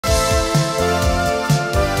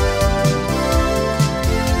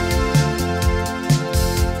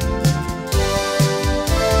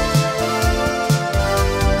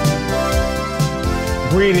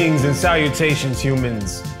Greetings and salutations,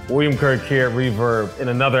 humans. William Kirk here at Reverb in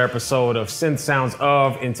another episode of Synth Sounds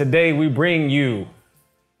of, and today we bring you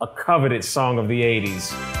a coveted song of the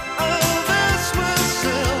 80s.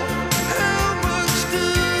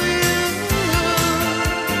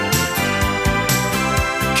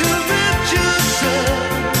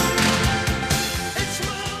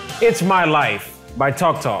 It's My Life by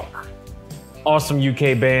Talk Talk. Awesome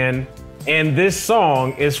UK band. And this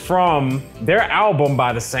song is from their album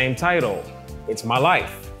by the same title, It's My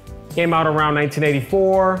Life. Came out around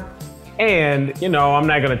 1984. And, you know, I'm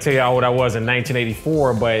not gonna tell you how old I was in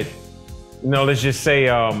 1984, but, you know, let's just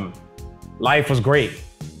say life was great.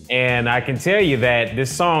 And I can tell you that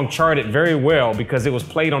this song charted very well because it was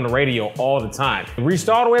played on the radio all the time. It reached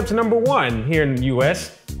all the way up to #1 here in the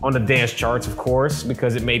US on the dance charts, of course,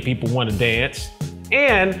 because it made people want to dance.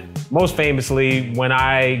 And most famously, when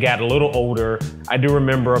I got a little older, I do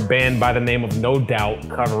remember a band by the name of No Doubt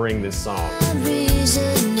covering this song.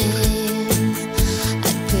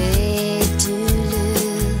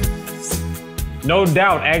 No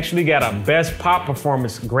Doubt actually got a Best Pop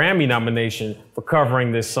Performance Grammy nomination for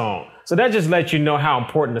covering this song. So that just lets you know how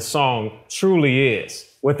important the song truly is.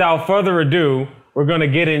 Without further ado, we're gonna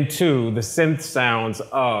get into the synth sounds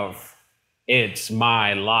of It's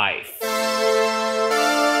My Life.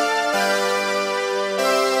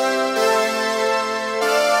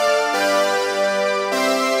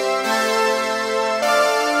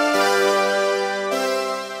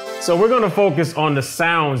 So we're gonna focus on the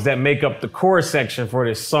sounds that make up the chorus section for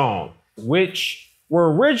this song, which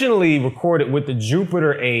were originally recorded with the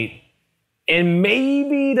Jupiter 8 and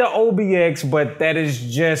maybe the OBX, but that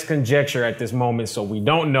is just conjecture at this moment, so we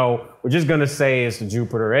don't know. We're just gonna say it's the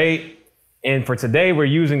Jupiter 8. And for today, we're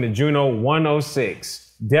using the Juno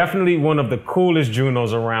 106. Definitely one of the coolest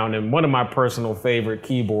Junos around and one of my personal favorite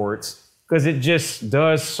keyboards because it just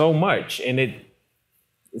does so much and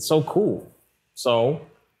it's so cool. So,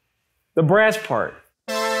 the brass part.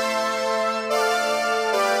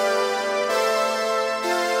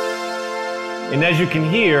 And as you can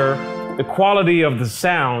hear, the quality of the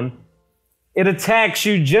sound, it attacks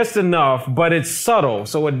you just enough, but it's subtle,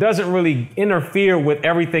 so it doesn't really interfere with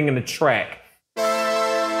everything in the track.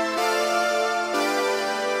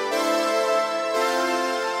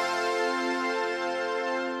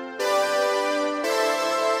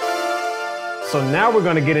 So now we're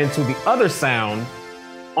gonna get into the other sound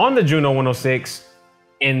on the Juno 106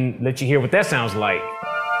 and let you hear what that sounds like.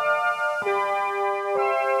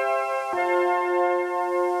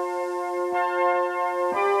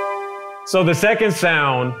 So the second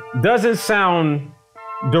sound doesn't sound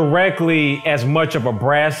directly as much of a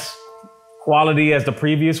brass quality as the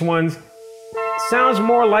previous ones. It sounds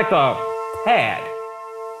more like a pad.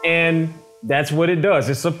 And that's what it does.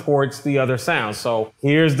 It supports the other sounds. So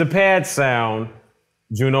here's the pad sound,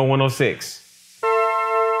 Juno 106.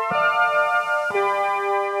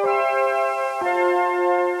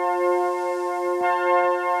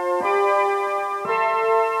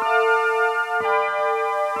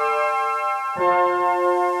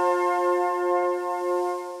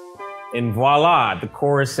 And voila, the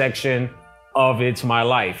chorus section of It's My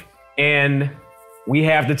Life. And we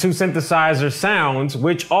have the two synthesizer sounds,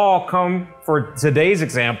 which all come, for today's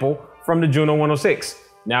example, from the Juno 106.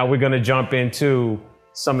 Now we're gonna jump into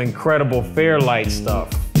some incredible Fairlight stuff.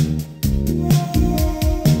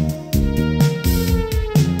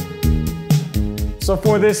 So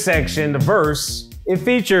for this section, the verse, it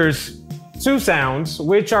features two sounds,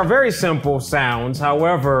 which are very simple sounds.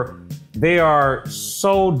 However, they are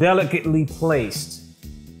so delicately placed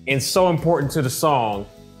and so important to the song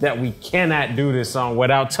that we cannot do this song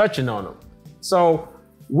without touching on them. So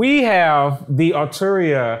we have the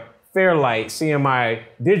Arturia Fairlight CMI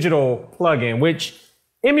digital plugin, which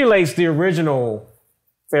emulates the original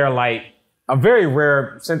Fairlight, a very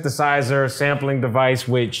rare synthesizer sampling device,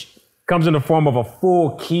 which comes in the form of a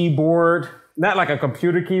full keyboard, not like a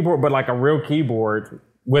computer keyboard, but like a real keyboard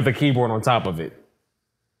with a keyboard on top of it.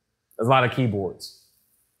 There's a lot of keyboards.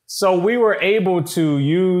 So we were able to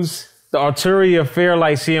use the Arturia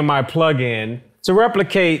Fairlight CMI plugin to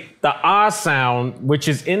replicate the ah sound, which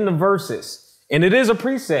is in the verses. And it is a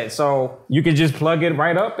preset, so you can just plug it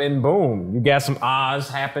right up and boom, you got some ahs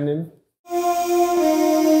happening.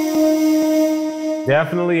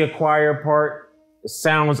 Definitely a choir part. It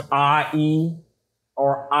sounds ah-y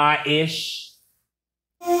or ah-ish.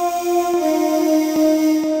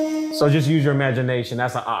 So just use your imagination,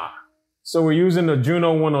 that's an ah. So we're using the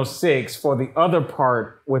Juno 106 for the other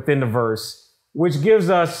part within the verse, which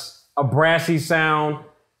gives us a brassy sound.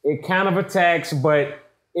 It kind of attacks, but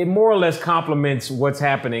it more or less complements what's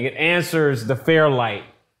happening. It answers the fair light.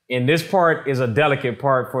 And this part is a delicate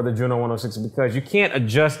part for the Juno 106 because you can't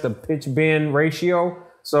adjust the pitch bend ratio.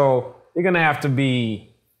 So you're gonna have to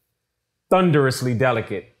be thunderously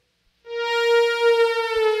delicate.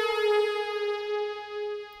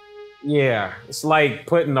 Yeah, it's like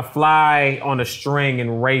putting a fly on a string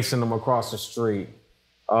and racing them across the street.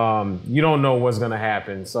 You don't know what's gonna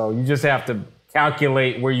happen. So you just have to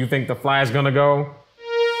calculate where you think the fly is gonna go.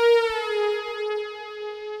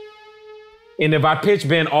 And if I pitch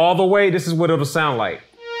bend all the way, this is what it'll sound like.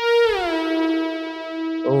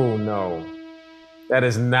 Oh no, that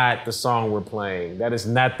is not the song we're playing. That is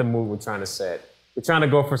not the mood we're trying to set. We're trying to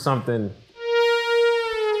go for something.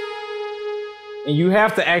 And you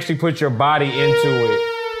have to actually put your body into it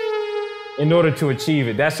in order to achieve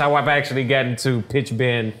it. That's how I've actually gotten to pitch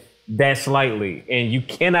bend that slightly. And you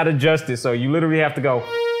cannot adjust it, so you literally have to go.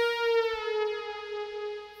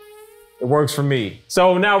 It works for me.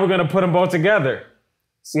 So now we're gonna put them both together.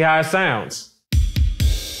 See how it sounds.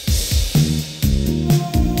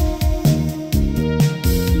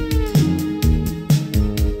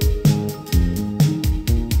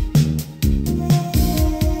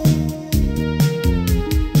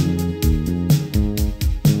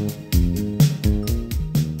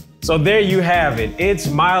 So there you have it. It's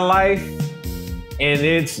my life and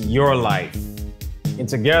it's your life. And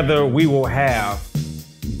together we will have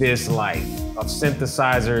this life of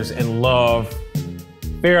synthesizers and love,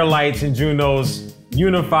 Fairlights and Junos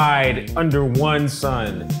unified under one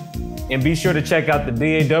sun. And be sure to check out the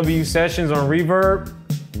DAW sessions on Reverb.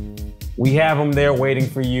 We have them there waiting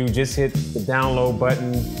for you. Just hit the download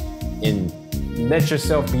button and let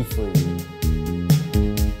yourself be free.